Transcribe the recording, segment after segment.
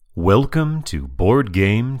Welcome to Board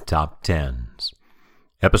Game Top Tens,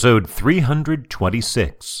 episode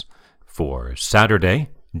 326 for Saturday,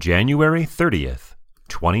 January 30th,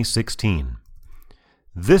 2016.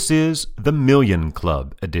 This is the Million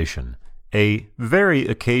Club edition, a very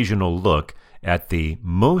occasional look at the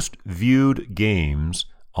most viewed games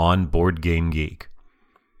on Board Game Geek.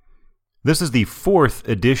 This is the fourth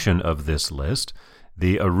edition of this list.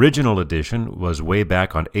 The original edition was way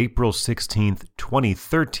back on April 16th,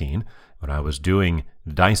 2013, when I was doing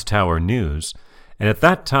Dice Tower News, and at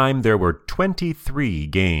that time there were 23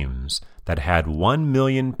 games that had 1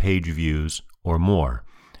 million page views or more.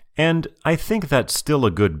 And I think that's still a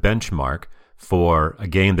good benchmark for a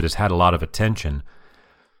game that has had a lot of attention.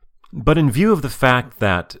 But in view of the fact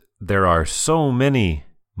that there are so many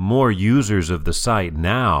more users of the site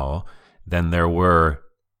now than there were,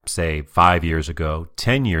 say, 5 years ago,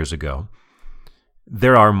 10 years ago,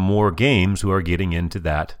 there are more games who are getting into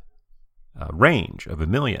that range of 1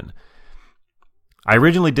 million. I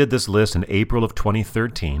originally did this list in April of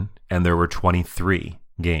 2013, and there were 23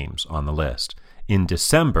 games on the list. In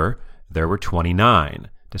December, there were 29,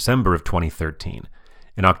 December of 2013.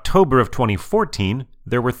 In October of 2014,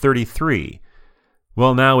 there were 33.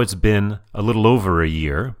 Well, now it's been a little over a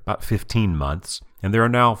year, about 15 months, and there are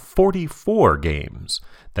now 44 games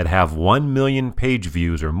that have 1 million page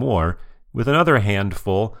views or more, with another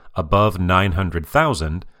handful above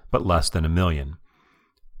 900,000, but less than 1 million.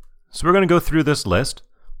 So we're going to go through this list,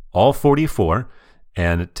 all 44,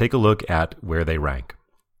 and take a look at where they rank.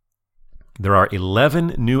 There are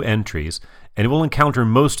 11 new entries, and we'll encounter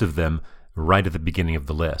most of them right at the beginning of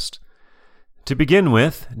the list. To begin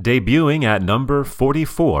with, debuting at number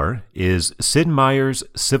 44 is Sid Meier's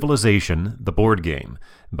Civilization, the board game,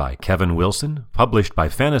 by Kevin Wilson, published by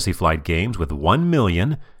Fantasy Flight Games with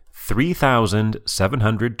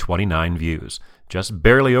 1,003,729 views, just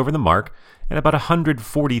barely over the mark, and about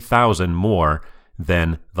 140,000 more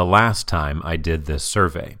than the last time I did this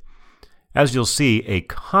survey. As you'll see, a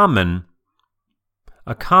common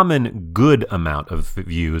good amount of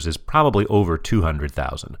views is probably over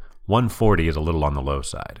 200,000. 140 is a little on the low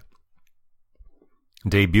side.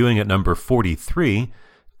 Debuting at number 43,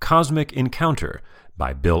 Cosmic Encounter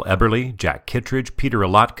by Bill Eberly, Jack Kittredge, Peter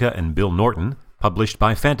Alotka, and Bill Norton, published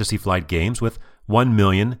by Fantasy Flight Games with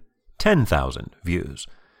 1,010,000 views.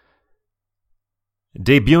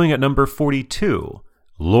 Debuting at number 42,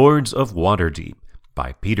 Lords of Waterdeep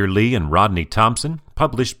by Peter Lee and Rodney Thompson,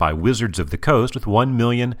 published by Wizards of the Coast with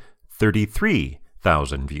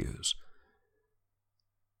 1,033,000 views.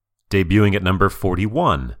 Debuting at number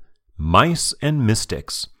 41, Mice and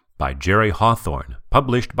Mystics by Jerry Hawthorne,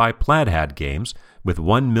 published by Plaid Hat Games with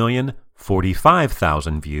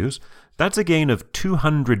 1,045,000 views. That's a gain of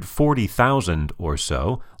 240,000 or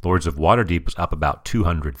so. Lords of Waterdeep was up about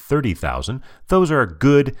 230,000. Those are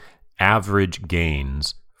good average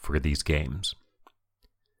gains for these games.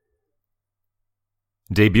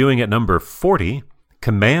 Debuting at number 40,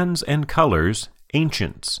 Commands and Colors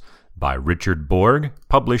Ancients by Richard Borg,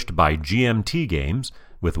 published by GMT Games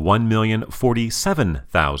with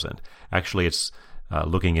 1,047,000. Actually, it's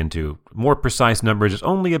looking into more precise numbers. It's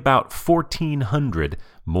only about 1,400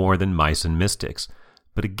 more than Mice and Mystics,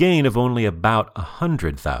 but a gain of only about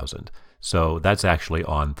 100,000. So that's actually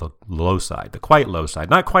on the low side, the quite low side.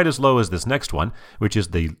 Not quite as low as this next one, which is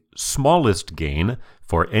the smallest gain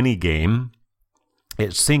for any game.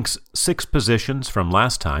 It sinks 6 positions from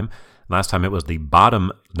last time. Last time it was the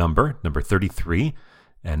bottom number 33,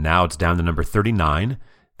 and now it's down to number 39.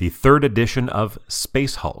 The third edition of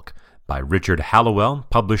Space Hulk by Richard Hallowell,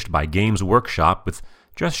 published by Games Workshop with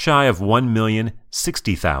just shy of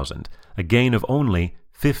 1,060,000, a gain of only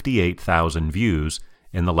 58,000 views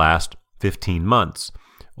in the last 15 months,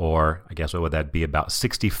 or I guess what would that be, about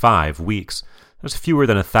 65 weeks. That's fewer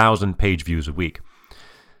than 1,000 page views a week.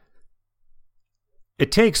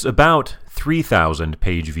 It takes about 3,000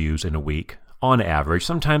 page views in a week, on average.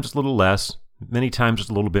 Sometimes it's a little less, many times it's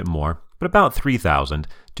a little bit more, but about 3,000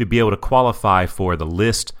 to be able to qualify for the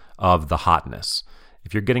list of the hotness.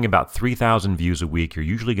 If you're getting about 3,000 views a week, you're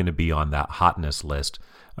usually going to be on that hotness list,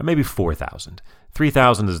 or maybe 4,000.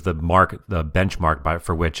 3,000 is the benchmark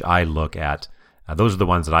for which I look at. Those are the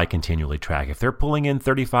ones that I continually track. If they're pulling in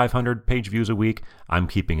 3,500 page views a week, I'm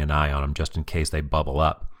keeping an eye on them just in case they bubble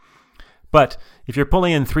up. But if you're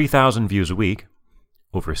pulling in 3,000 views a week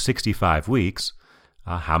over 65 weeks,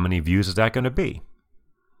 how many views is that going to be?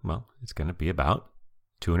 Well, it's going to be about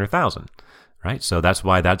 200,000, right? So that's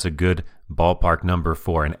why that's a good ballpark number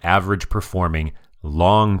for an average performing,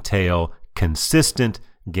 long tail, consistent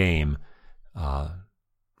game,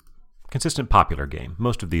 consistent popular game.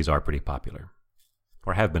 Most of these are pretty popular.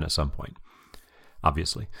 or have been at some point,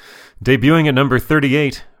 obviously. Debuting at number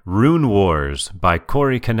 38, Rune Wars by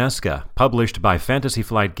Corey Konieczka, published by Fantasy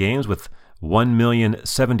Flight Games with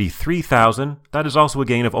 1,073,000. That is also a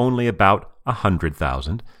gain of only about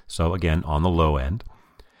 100,000, so again on the low end.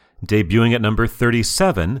 Debuting at number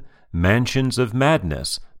 37, Mansions of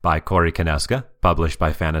Madness by Corey Konieczka, published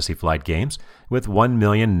by Fantasy Flight Games, with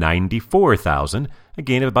 1,094,000, a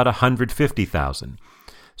gain of about 150,000.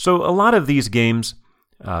 So a lot of these games,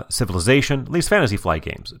 Civilization, at least Fantasy Flight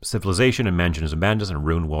Games, Civilization and Mansions of Madness and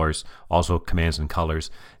Rune Wars, also Commands and Colors,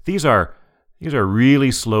 these are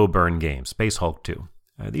really slow burn games. Space Hulk 2.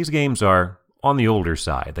 These games are on the older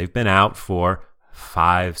side. They've been out for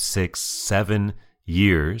 5, 6, 7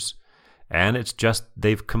 years, and it's just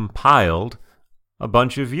they've compiled a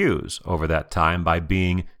bunch of views over that time by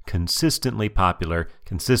being consistently popular,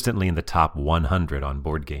 consistently in the top 100 on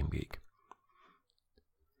Board Game Geek.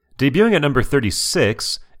 Debuting at number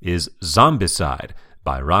 36 is Zombicide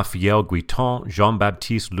by Raphael Guiton,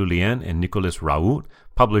 Jean-Baptiste Lulien, and Nicolas Raoult,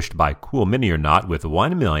 published by Cool Mini or Not with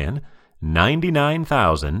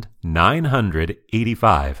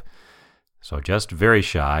 1,099,985. So just very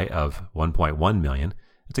shy of 1.1 million.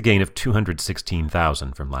 It's a gain of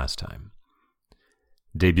 216,000 from last time.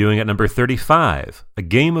 Debuting at number 35, A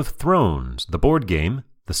Game of Thrones, the board game,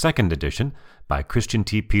 the second edition, by Christian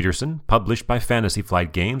T. Peterson, published by Fantasy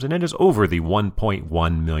Flight Games, and it is over the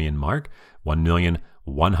 1.1 million mark,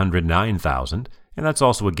 1,109,000, and that's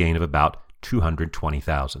also a gain of about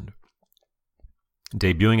 220,000.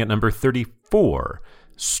 Debuting at number 34,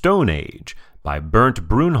 Stone Age, by Bernd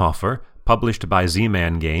Brunhofer, published by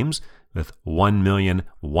Z-Man Games, with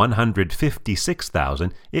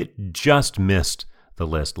 1,156,000. It just missed the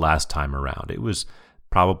list last time around. It was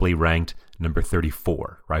probably ranked number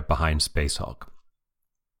 34, right behind Space Hulk.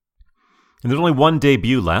 And there's only one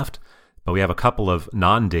debut left, but we have a couple of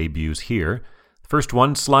non-debuts here. First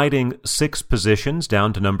one, sliding 6 positions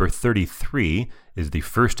down to number 33, is the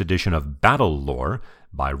first edition of Battle Lore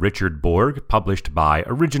by Richard Borg, published by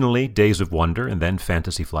originally Days of Wonder and then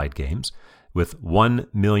Fantasy Flight Games, with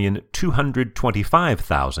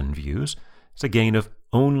 1,225,000 views. It's a gain of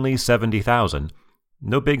only 70,000.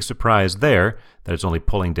 No big surprise there that it's only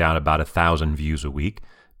pulling down about 1,000 views a week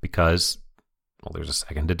because, well, there's a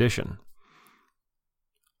second edition.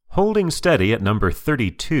 Holding steady at number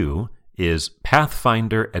 32 is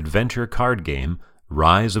Pathfinder Adventure Card Game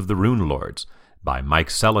Rise of the Rune Lords by Mike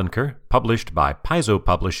Selenker, published by Paizo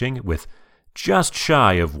Publishing with just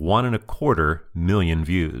shy of 1.25 million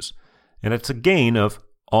views. And it's a gain of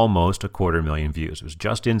almost 250,000 views. It was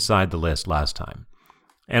just inside the list last time.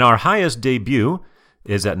 And our highest debut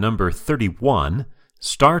is at number 31,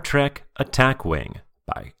 Star Trek Attack Wing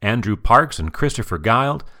by Andrew Parks and Christopher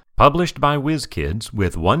Guild, published by WizKids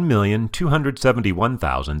with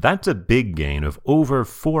 1,271,000. That's a big gain of over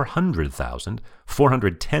 400,000,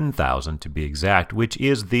 410,000 to be exact, which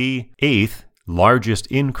is the 8th largest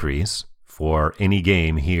increase for any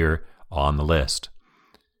game here on the list.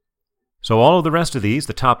 So all of the rest of these,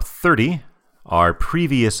 the top 30, are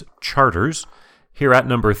previous charters. Here at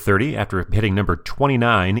number 30, after hitting number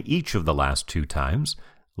 29 each of the last 2 times,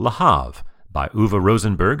 Le Havre by Uwe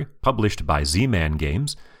Rosenberg, published by Z-Man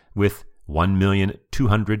Games, with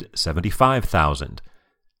 1,275,000.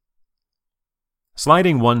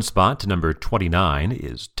 Sliding 1 spot to number 29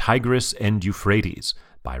 is Tigris and Euphrates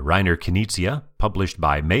by Reiner Knizia, published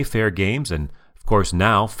by Mayfair Games and, of course,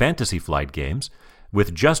 now Fantasy Flight Games,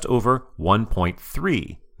 with just over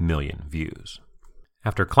 1.3 million views.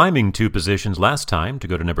 After climbing 2 positions last time to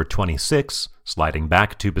go to number 26, sliding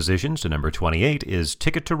back 2 positions to number 28 is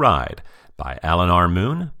Ticket to Ride by Alan R.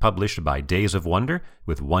 Moon, published by Days of Wonder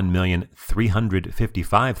with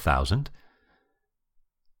 1,355,000.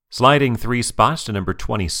 Sliding 3 spots to number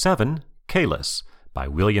 27, Kalis by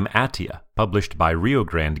William Attia, published by Rio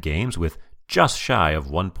Grande Games with just shy of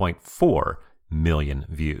 1.4 million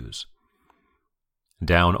views.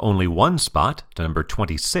 Down only 1 spot to number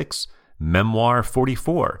 26, Memoir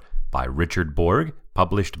 44 by Richard Borg,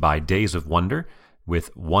 published by Days of Wonder,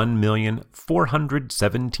 with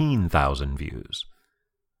 1,417,000 views.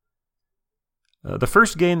 The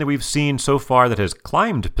first game that we've seen so far that has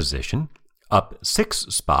climbed position, up 6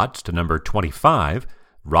 spots to number 25,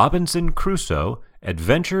 Robinson Crusoe,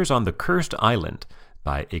 Adventures on the Cursed Island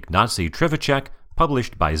by Ignacy Trzewiczek,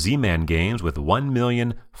 published by Z-Man Games with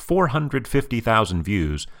 1,450,000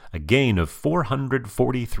 views, a gain of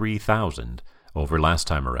 443,000 over last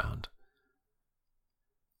time around.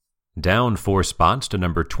 Down 4 spots to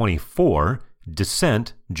number 24,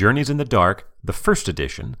 Descent, Journeys in the Dark, the first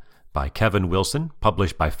edition, by Kevin Wilson,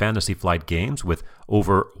 published by Fantasy Flight Games with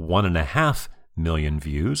over 1.5 million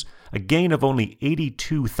views, a gain of only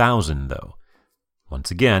 82,000 though.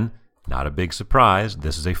 Once again, not a big surprise,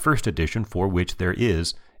 this is a first edition for which there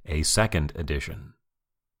is a second edition.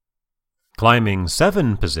 Climbing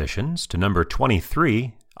 7 positions to number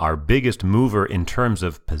 23, our biggest mover in terms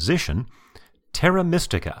of position, Terra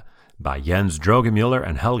Mystica by Jens Drogemüller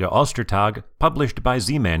and Helge Ostertag, published by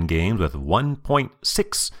Z-Man Games with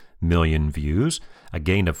 1.6 million views, a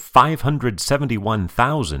gain of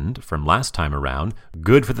 571,000 from last time around,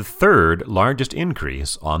 good for the third largest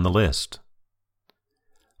increase on the list.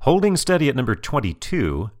 Holding steady at number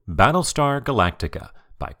 22, Battlestar Galactica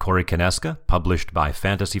by Cory Kaniska, published by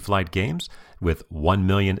Fantasy Flight Games, with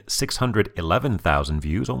 1,611,000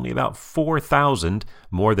 views, only about 4,000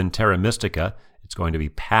 more than Terra Mystica. It's going to be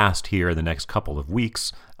passed here in the next couple of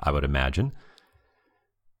weeks, I would imagine.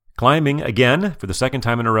 Climbing again for the second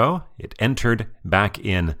time in a row, it entered back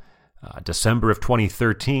in December of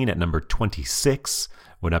 2013 at number 26,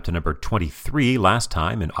 went up to number 23 last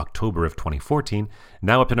time in October of 2014,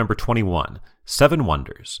 now up to number 21, Seven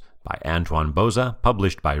Wonders by Antoine Boza,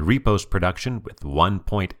 published by Repos Production with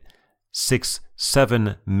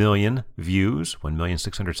 1.67 million views,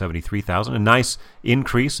 1,673,000, a nice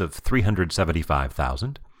increase of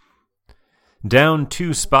 375,000. Down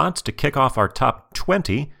 2 spots to kick off our top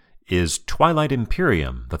 20 is Twilight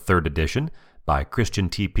Imperium, the third edition, by Christian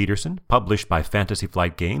T. Peterson, published by Fantasy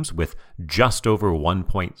Flight Games with just over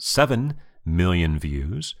 1.7 million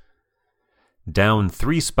views. Down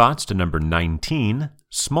 3 spots to number 19,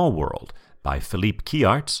 Small World by Philippe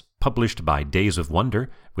Kiarts, published by Days of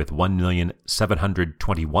Wonder with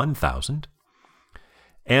 1,721,000.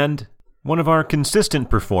 And one of our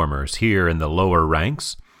consistent performers here in the lower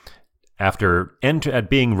ranks, after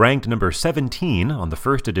being ranked number 17 on the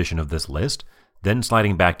first edition of this list, then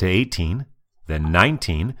sliding back to 18, then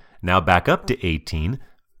 19, now back up to 18,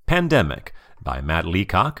 Pandemic by Matt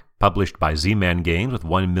Leacock, published by Z-Man Games with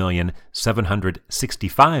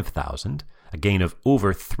 1,765,000, a gain of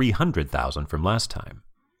over 300,000 from last time.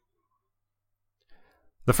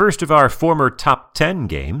 The first of our former top 10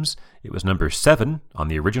 games, it was number 7 on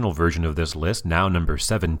the original version of this list, now number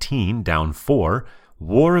 17, down 4,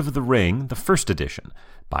 War of the Ring, the first edition,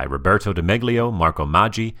 by Roberto Di Meglio, Marco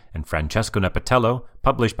Maggi, and Francesco Nepatello,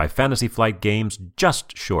 published by Fantasy Flight Games,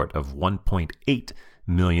 just short of 1.8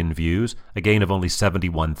 million views, a gain of only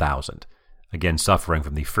 71,000, again suffering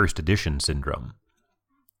from the first edition syndrome.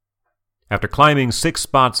 After climbing 6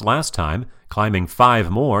 spots last time, climbing 5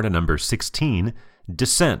 more to number 16,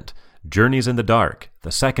 Descent, Journeys in the Dark,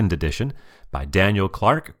 the second edition, by Daniel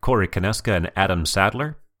Clark, Cory Kaniska, and Adam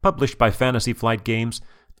Sadler, published by Fantasy Flight Games,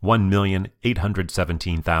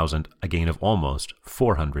 1,817,000, a gain of almost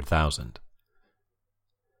 400,000.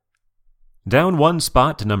 Down 1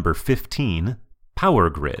 spot to number 15, Power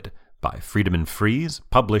Grid by Friedemann Friese,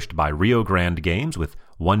 published by Rio Grande Games with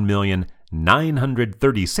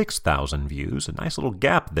 1,936,000 views. A nice little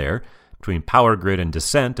gap there between Power Grid and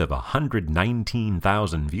Descent of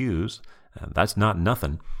 119,000 views. That's not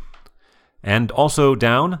nothing. And also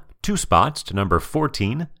down 2 spots to number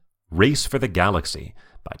 14, Race for the Galaxy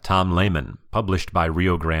by Tom Lehman, published by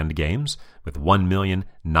Rio Grande Games with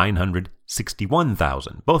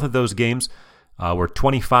 1,961,000. Both of those games were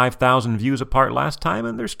 25,000 views apart last time,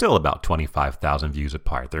 and they're still about 25,000 views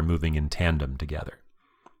apart. They're moving in tandem together.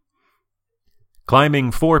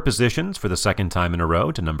 Climbing 4 positions for the second time in a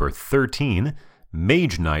row to number 13,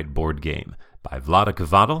 Mage Knight board game by Vlaada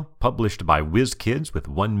Chvátil, published by WizKids with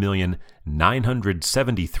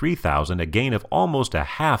 1,973,000, a gain of almost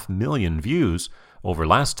 500,000 views over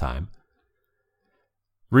last time.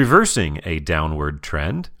 Reversing a downward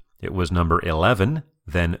trend, it was number 11,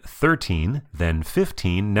 then 13, then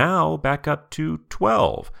 15, now back up to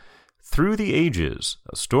 12. Through the Ages,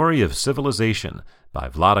 A Story of Civilization by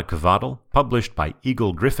Vlaada Chvátil, published by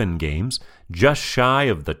Eagle Gryphon Games, just shy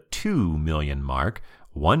of the 2 million mark,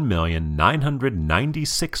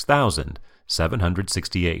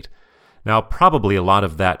 1,996,768. Now, probably a lot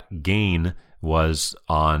of that gain was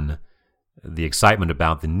on the excitement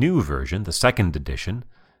about the new version, the second edition,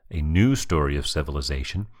 A New Story of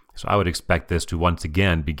Civilization. So I would expect this to once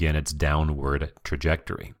again begin its downward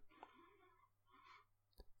trajectory.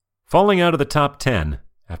 Falling out of the top 10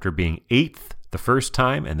 after being 8th the first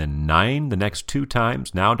time and then 9 the next 2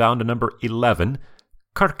 times, now down to number 11,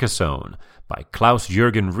 Carcassonne by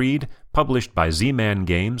Klaus-Jürgen Ried, published by Z-Man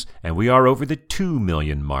Games, and we are over the 2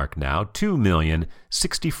 million mark now,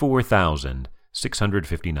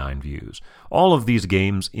 2,064,659 views. All of these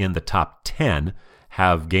games in the top 10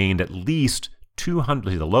 have gained at least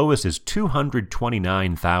 200, the lowest is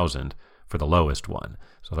 229,000 for the lowest one.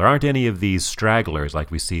 So there aren't any of these stragglers like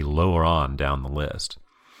we see lower on down the list.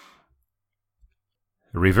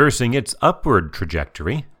 Reversing its upward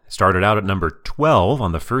trajectory, started out at number 12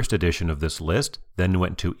 on the first edition of this list, then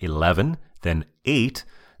went to 11, then 8,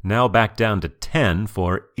 now back down to 10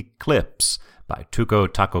 for Eclipse by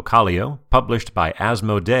Tuco Taco-Kallio, published by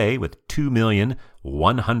Asmodee with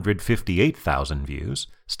 2,158,000 views,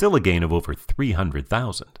 still a gain of over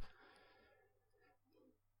 300,000.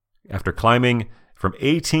 After climbing from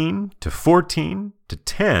 18 to 14 to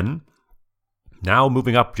 10, now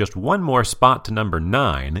moving up just one more spot to number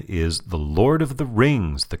 9 is The Lord of the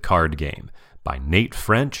Rings, the card game, by Nate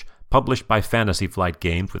French, published by Fantasy Flight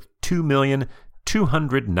Games with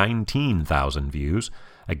 2,219,000 views,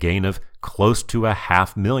 a gain of close to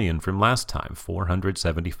 500,000 from last time,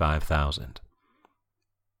 475,000.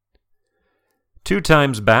 2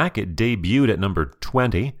 times back, it debuted at number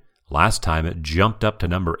 20. Last time it jumped up to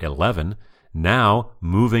number 11. Now,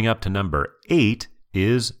 moving up to number 8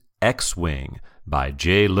 is X-Wing by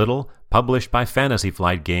Jay Little, published by Fantasy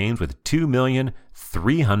Flight Games with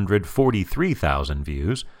 2,343,000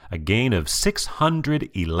 views, a gain of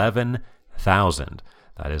 611,000.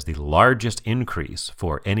 That is the largest increase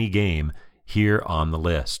for any game here on the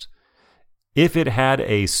list. If it had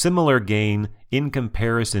a similar gain in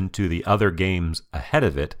comparison to the other games ahead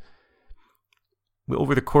of it,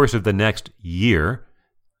 over the course of the next year,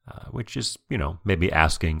 which is, maybe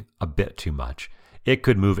asking a bit too much, it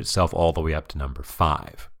could move itself all the way up to number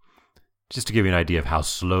 5. Just to give you an idea of how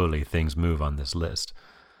slowly things move on this list.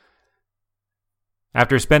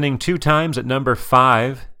 After spending 2 times at number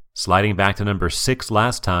 5, sliding back to number 6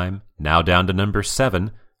 last time, now down to number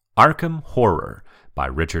 7, Arkham Horror by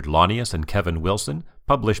Richard Launius and Kevin Wilson,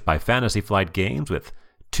 published by Fantasy Flight Games with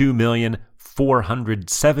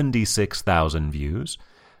 2,476,000 views.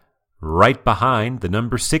 Right behind the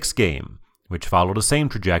number 6 game, which followed the same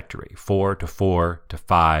trajectory, 4 to 4 to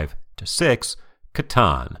 5 to 6,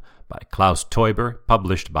 Catan by Klaus Teuber,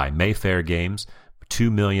 published by Mayfair Games,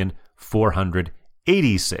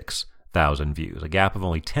 2,486,000 views, a gap of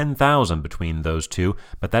only 10,000 between those two,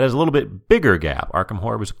 but that is a little bit bigger gap. Arkham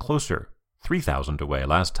Horror was closer, 3,000 away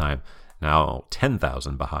last time, now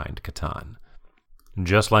 10,000 behind Catan.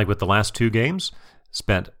 Just like with the last 2 games,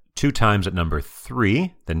 spent 2 times at number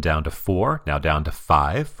 3, then down to 4, now down to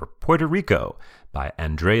 5 for Puerto Rico by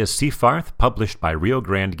Andreas Seyfarth, published by Rio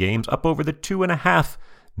Grande Games, up over the 2.5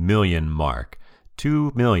 million mark,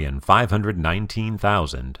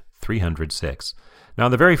 2,519,306. Now,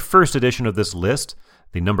 in the very first edition of this list,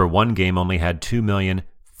 the number 1 game only had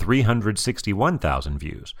 2,361,000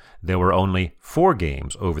 views. There were only 4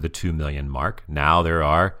 games over the 2 million mark. Now there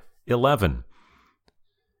are 11.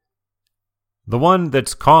 The one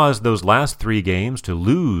that's caused those last 3 games to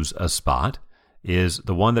lose a spot is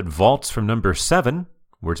the one that vaults from number 7,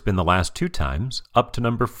 where it's been the last 2 times, up to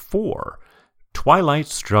number 4, Twilight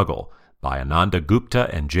Struggle by Ananda Gupta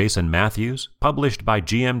and Jason Matthews, published by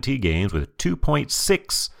GMT Games with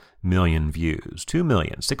 2.6 million views,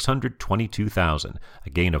 2,622,000, a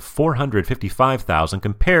gain of 455,000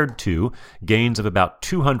 compared to gains of about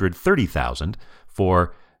 230,000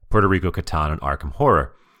 for Puerto Rico, Catan, and Arkham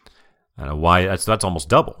Horror. Why? That's almost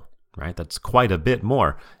double, right? That's quite a bit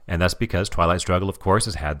more. And that's because Twilight Struggle, of course,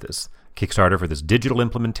 has had this Kickstarter for this digital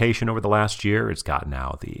implementation over the last year. It's got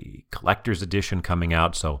now the collector's edition coming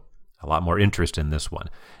out, so a lot more interest in this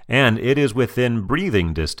one. And it is within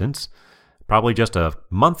breathing distance, probably just a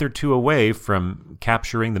month or 2 away from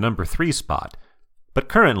capturing the number 3 spot. But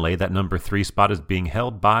currently, that number 3 spot is being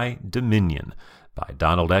held by Dominion, by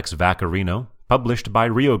Donald X. Vaccarino, published by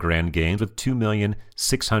Rio Grande Games with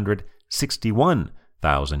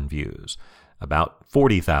 2,661,000 views, about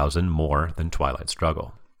 40,000 more than Twilight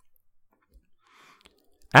Struggle.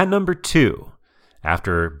 At number 2,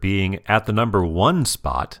 after being at the number 1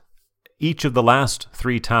 spot each of the last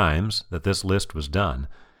 3 times that this list was done,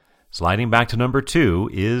 sliding back to number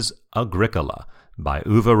 2 is Agricola by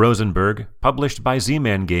Uwe Rosenberg, published by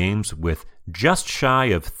Z-Man Games with just shy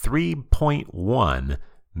of 3.1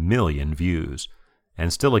 million views,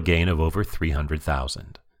 and still a gain of over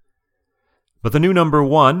 300,000. But the new number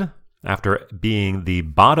 1, after being the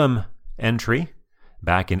bottom entry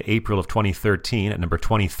back in April of 2013 at number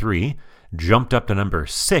 23, jumped up to number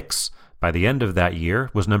 6 by the end of that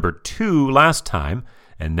year, was number 2 last time,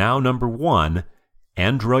 and now number 1,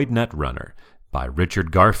 Android Netrunner by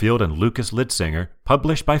Richard Garfield and Lucas Litzinger,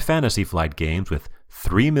 published by Fantasy Flight Games with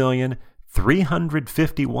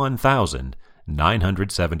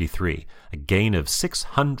 3,351,973, a gain of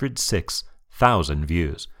 606,000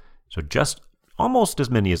 views. So just almost as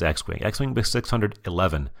many as X-Wing. X-Wing with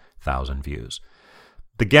 611,000 views.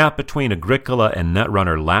 The gap between Agricola and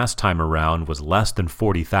Netrunner last time around was less than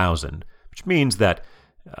 40,000, which means that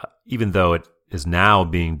even though it is now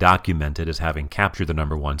being documented as having captured the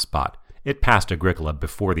number one spot, it passed Agricola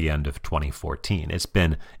before the end of 2014. It's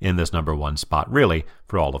been in this number one spot really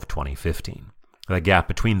for all of 2015. The gap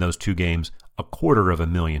between those two games,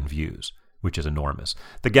 250,000 views, which is enormous.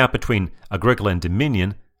 The gap between Agricola and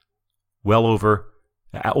Dominion, well over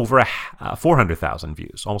 400,000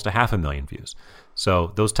 views, almost 500,000 views.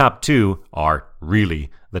 So those top two are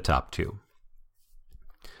really the top two.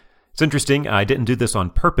 It's interesting, I didn't do this on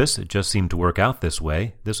purpose, it just seemed to work out this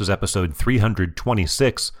way. This was episode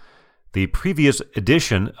 326. The previous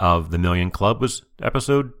edition of the Million Club was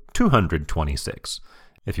episode 226.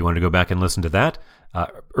 If you want to go back and listen to that,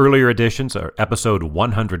 earlier editions are episode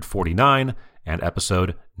 149 and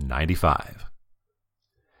episode 95.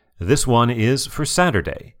 This one is for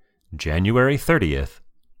Saturday, January 30th,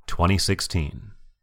 2016.